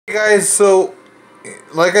Hey guys, so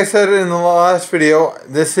like I said in the last video,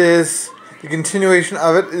 this is the continuation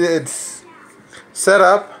of it. It's set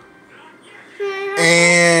up,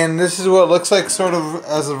 and this is what it looks like sort of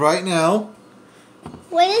as of right now.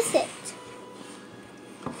 What is it?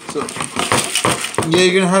 So yeah,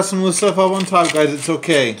 you're gonna have some loose stuff up on top, guys. It's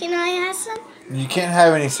okay. Can I have some? You can't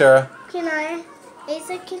have any, Sarah. Can I?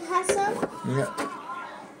 Asa can have some? Yeah.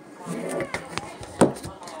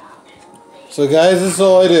 So guys, this is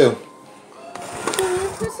all I do. Can you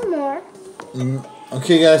put some more?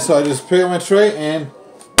 Okay guys, so I just pick up my tray and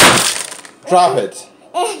drop it.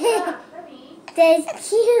 That's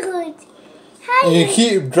cute. And you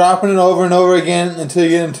keep dropping it over and over again until you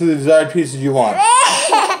get into the desired pieces you want.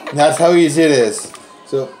 That's how easy it is.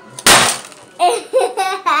 So.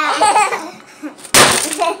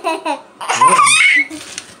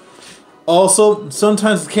 Also,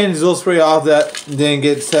 sometimes the candies will spray off that and then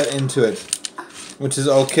get set into it, which is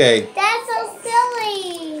okay. That's so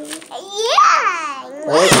silly. Yeah.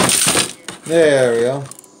 Oh, there we go.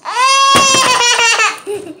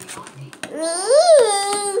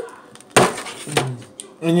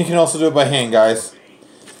 And you can also do it by hand, guys.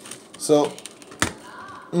 So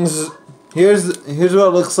this is here's what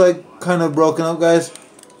it looks like, kind of broken up, guys.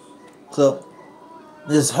 So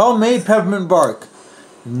this is homemade peppermint bark.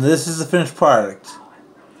 And this is the finished product.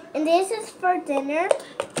 And this is for dinner?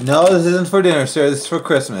 No, this isn't for dinner, sir. This is for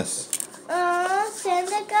Christmas.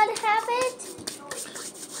 Santa gotta have it?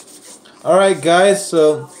 Alright, guys,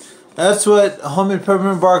 so that's what homemade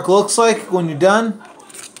peppermint bark looks like when you're done.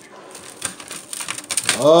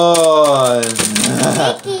 Oh,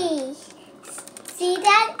 sticky. See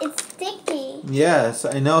that? It's sticky. Yes,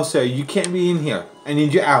 I know, Sarah. You can't be in here. I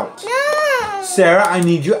need you out. No. Sarah, I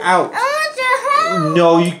need you out. I want your help.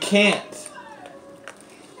 No, you can't.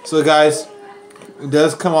 So, guys, it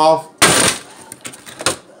does come off.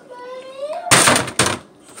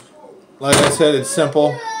 Like I said, it's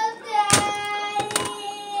simple.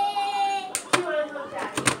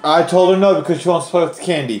 I told her no because she wants to play with the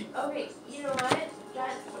candy. Okay, you know what?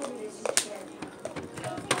 That's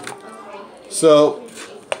So,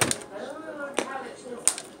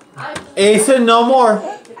 Asa, no more.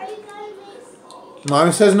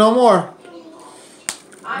 Mommy says no more.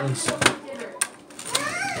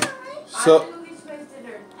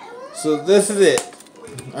 So this is it.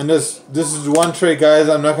 And this is one tray, guys.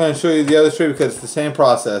 I'm not going to show you the other tray because it's the same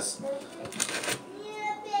process.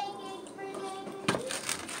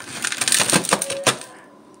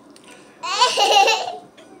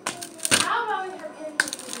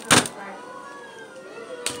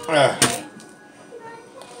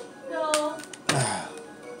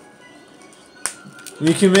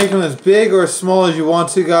 You can make them as big or as small as you want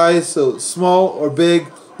to, guys. So small or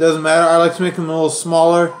big, doesn't matter. I like to make them a little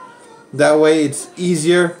smaller. That way it's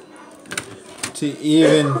easier to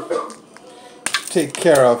even take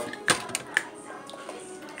care of.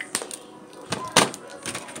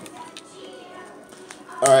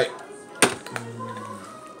 Alright.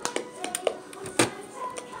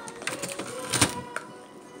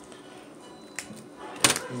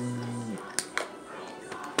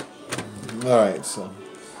 Alright, so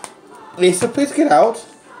Lisa, please get out.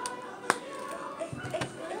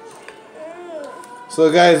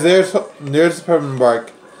 So guys, there's the peppermint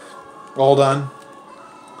bark. All done.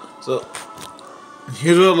 So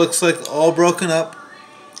here's what it looks like, all broken up.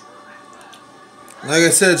 Like I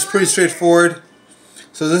said, it's pretty straightforward.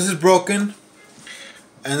 So this is broken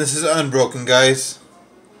and this is unbroken, guys.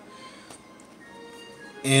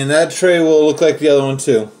 And that tray will look like the other one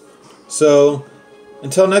too. So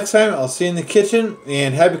until next time, I'll see you in the kitchen,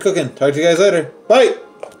 and happy cooking. Talk to you guys later. Bye!